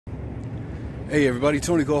Hey everybody,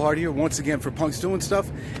 Tony Go Hard here once again for Punks Doing Stuff,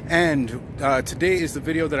 and today is the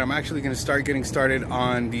video that I'm actually going to start getting started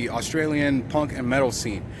on the Australian punk and metal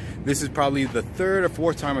scene. This is probably the third or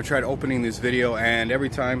fourth time I tried opening this video, and every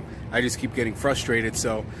time I just keep getting frustrated,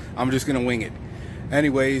 so I'm just going to wing it.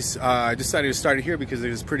 Anyways, I decided to start it here because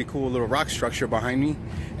there's this pretty cool little rock structure behind me,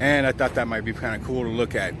 and I thought that might be kind of cool to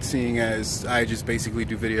look at, seeing as I just basically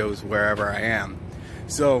do videos wherever I am.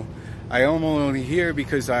 So I am only here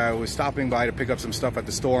because I was stopping by to pick up some stuff at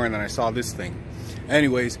the store, and then I saw this thing.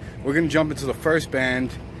 Anyways, we're gonna jump into the first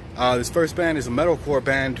band. This first band is a metalcore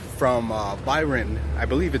band from Byron. I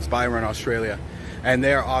believe it's Byron, Australia, and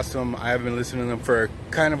they're awesome. I have been listening to them for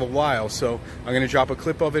kind of a while, so I'm gonna drop a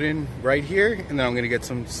clip of it in right here, and then I'm gonna get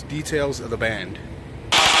some details of the band.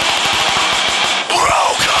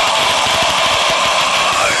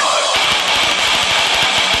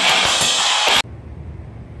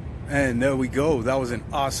 And there we go. That was an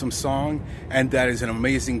awesome song, and that is an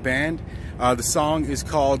amazing band. The song is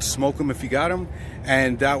called Smoke 'Em If You Got 'Em,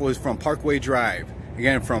 and that was from Parkway Drive.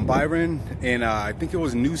 Again, from Byron in I think it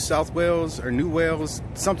was New South Wales or New Wales,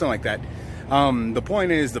 something like that. The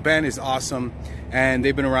point is, the band is awesome, and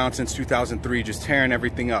they've been around since 2003, just tearing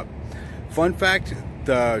everything up. Fun fact,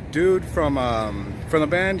 the dude from the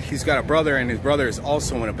band, he's got a brother, and his brother is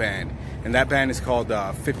also in a band, and that band is called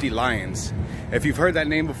 50 Lions. If you've heard that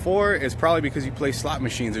name before, it's probably because you play slot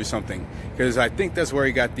machines or something, because I think that's where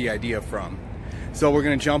he got the idea from. So we're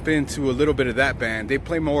gonna jump into a little bit of that band. They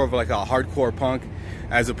play more of like a hardcore punk,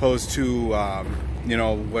 as opposed to you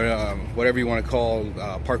know, whatever you want to call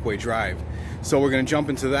Parkway Drive. So we're gonna jump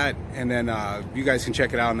into that, and then you guys can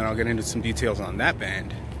check it out, and then I'll get into some details on that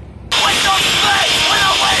band.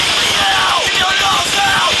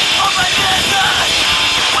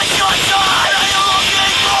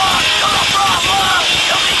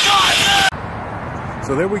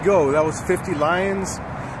 So there we go. That was 50 Lions,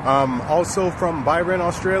 also from Byron,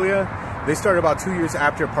 Australia. They started about 2 years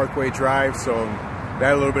after Parkway Drive, so they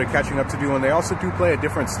had a little bit of catching up to do, and they also do play a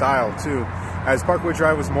different style too. As Parkway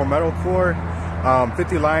Drive was more metalcore,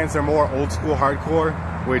 50 Lions are more old school hardcore,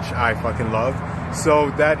 which I fucking love.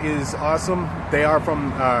 So that is awesome. They are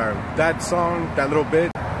from that song, that little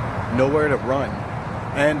bit, Nowhere to Run.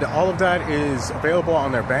 And all of that is available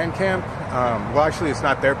on their Bandcamp. Well, actually, it's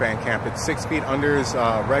not their Bandcamp. It's 6 Feet Under's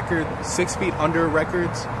record, 6 Feet Under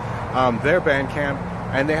Records, their Bandcamp,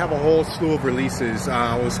 and they have a whole slew of releases.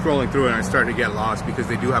 I was scrolling through it, and I started to get lost because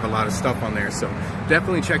they do have a lot of stuff on there. So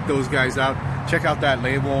definitely check those guys out. Check out that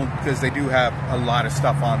label because they do have a lot of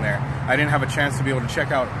stuff on there. I didn't have a chance to be able to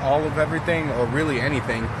check out all of everything, or really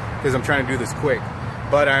anything, because I'm trying to do this quick.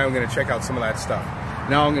 But I am going to check out some of that stuff.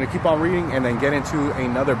 Now I'm going to keep on reading and then get into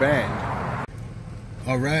another band.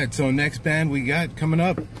 Alright, so next band we got coming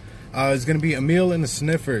up is going to be Amyl and the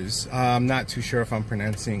Sniffers. I'm not too sure if I'm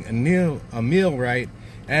pronouncing Amyl right,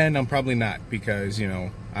 and I'm probably not, because, you know,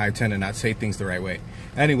 I tend to not say things the right way.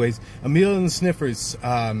 Anyways, Amyl and the Sniffers,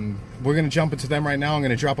 we're going to jump into them right now. I'm going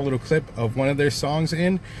to drop a little clip of one of their songs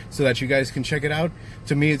in so that you guys can check it out.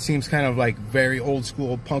 To me, it seems kind of like very old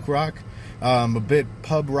school punk rock. A bit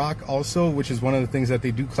pub rock also, which is one of the things that they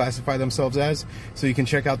do classify themselves as. So you can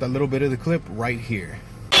check out that little bit of the clip right here.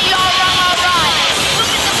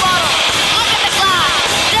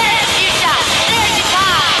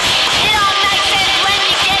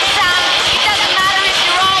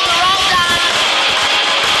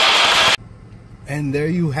 And there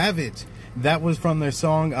you have it. That was from their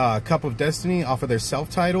song Cup of Destiny off of their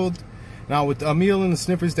self-titled. Now with Amyl and the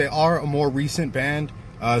Sniffers, they are a more recent band.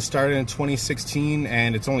 Started in 2016,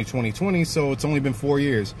 and it's only 2020, so it's only been 4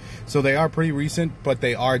 years. So they are pretty recent, but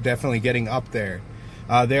they are definitely getting up there.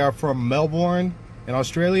 They are from Melbourne in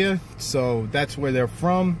Australia, so that's where they're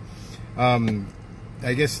from.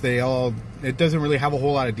 I guess it doesn't really have a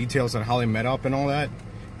whole lot of details on how they met up and all that.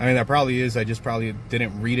 I mean, that probably is, I just probably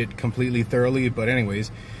didn't read it completely thoroughly, but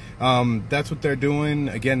anyways. That's what they're doing.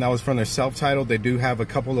 Again, that was from their self-titled. They do have a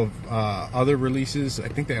couple of other releases. I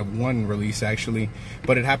think they have one release actually,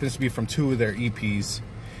 but it happens to be from 2 of their EPs.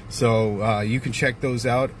 So you can check those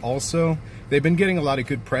out also. They've been getting a lot of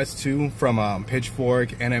good press too from Pitchfork,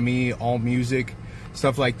 NME, AllMusic,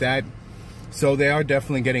 stuff like that. So they are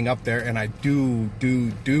definitely getting up there, and I do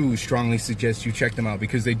strongly suggest you check them out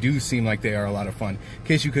because they do seem like they are a lot of fun. In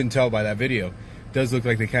case you couldn't tell by that video. Does look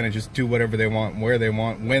like they kind of just do whatever they want, where they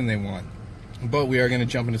want, when they want. But we are going to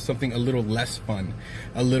jump into something a little less fun,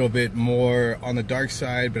 a little bit more on the dark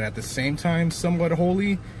side, but at the same time somewhat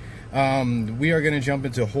holy. We are going to jump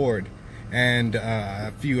into Horde, and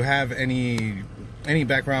if you have any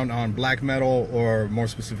background on black metal, or more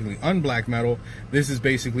specifically unblack metal, this is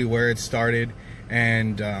basically where it started.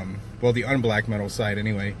 and well, the unblack metal side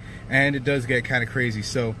anyway, and it does get kind of crazy.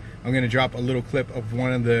 So I'm gonna drop a little clip of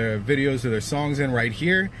one of the videos of their songs in right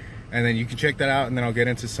here, and then you can check that out, and then I'll get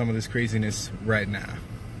into some of this craziness right now.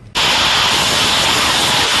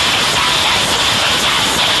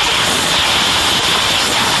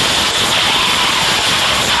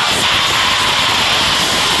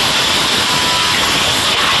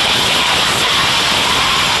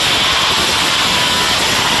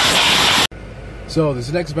 So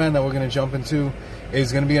this next band that we're going to jump into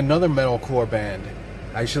is going to be another metalcore band.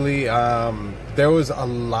 Actually, there was a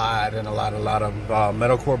lot of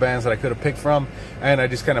metalcore bands that I could have picked from, and I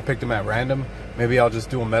just kind of picked them at random. Maybe I'll just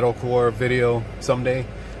do a metalcore video someday,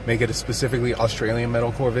 make it a specifically Australian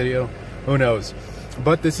metalcore video. Who knows?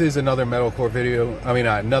 But this is another metalcore video. I mean,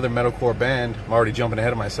 another metalcore band. I'm already jumping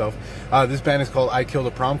ahead of myself. This band is called I Killed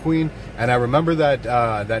a Prom Queen, and I remember that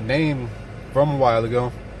that name from a while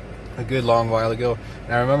ago. A good long while ago,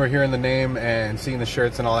 and I remember hearing the name and seeing the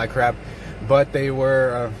shirts and all that crap. But they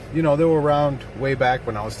were, you know, they were around way back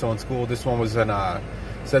when I was still in school. This one was said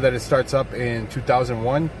that it starts up in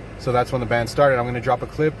 2001, so that's when the band started. I'm going to drop a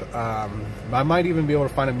clip. I might even be able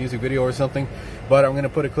to find a music video or something, but I'm going to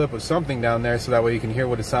put a clip of something down there so that way you can hear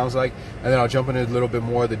what it sounds like, and then I'll jump into a little bit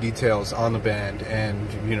more of the details on the band and,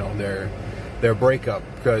 you know, their breakup,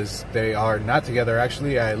 because they are not together.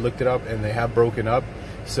 Actually, I looked it up and they have broken up.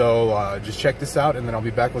 So just check this out, and then I'll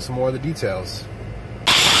be back with some more of the details.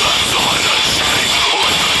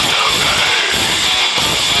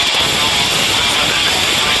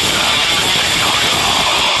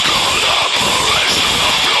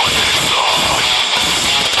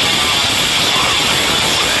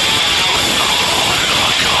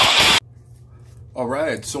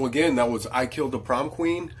 Alright, so again, that was I Killed the Prom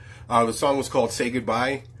Queen. The song was called Say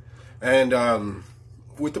Goodbye. And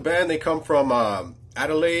with the band, they come from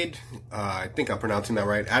Adelaide, I think I'm pronouncing that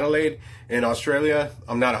right, Adelaide in Australia.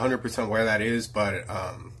 I'm not 100% where that is, but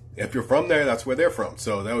if you're from there, that's where they're from.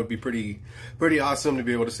 So that would be pretty awesome to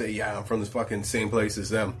be able to say, yeah, I'm from this fucking same place as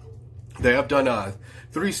them. They have done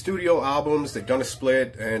 3 studio albums, they've done a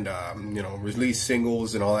split, and you know, released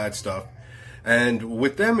singles and all that stuff. And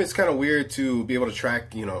with them, it's kind of weird to be able to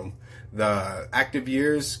track, you know, the active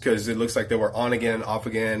years, because it looks like they were on again, off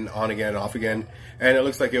again, on again, off again, and it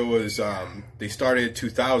looks like it was they started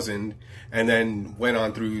 2000 and then went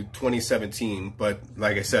on through 2017, but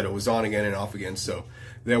like I said, it was on again and off again. So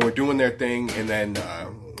they were doing their thing, and then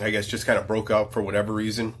I guess just kind of broke up for whatever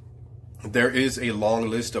reason. There is a long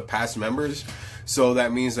list of past members, so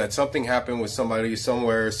that means that something happened with somebody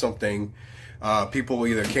somewhere, something. People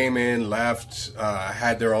either came in, left,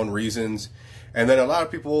 had their own reasons. And then a lot of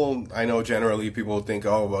people, I know generally people think,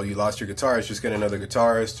 oh, well, you lost your guitarist, just get another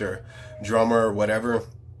guitarist or drummer or whatever.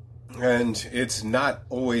 And it's not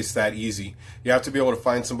always that easy. You have to be able to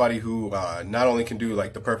find somebody who not only can do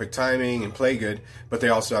like the perfect timing and play good, but they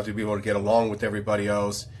also have to be able to get along with everybody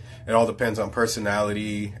else. It all depends on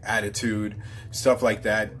personality, attitude, stuff like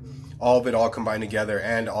that. All of it all combined together,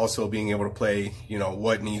 and also being able to play, you know,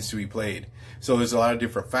 what needs to be played. So there's a lot of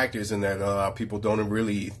different factors in there that a lot of people don't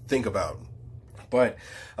really think about. But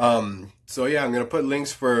so yeah, I'm gonna put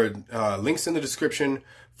links in the description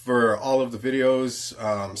for all of the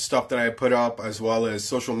videos, stuff that I put up, as well as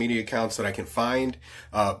social media accounts that I can find,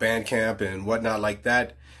 Bandcamp and whatnot like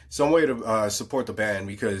that. Some way to support the band,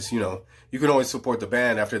 because, you know, you can always support the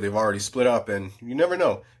band after they've already split up, and you never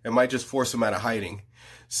know, it might just force them out of hiding.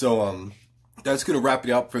 So that's gonna wrap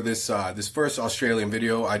it up for this this first Australian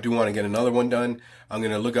video. I do want to get another one done. I'm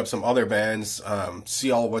gonna look up some other bands,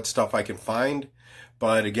 see what stuff I can find.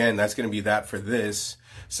 But again, that's going to be that for this.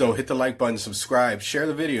 So hit the like button, subscribe, share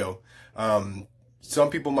the video. Some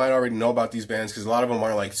people might already know about these bands because a lot of them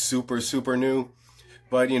are like super new.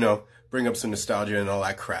 But, you know, bring up some nostalgia and all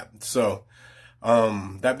that crap. So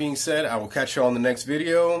that being said, I will catch you on the next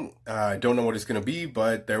video. I don't know what it's going to be,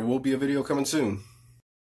 but there will be a video coming soon.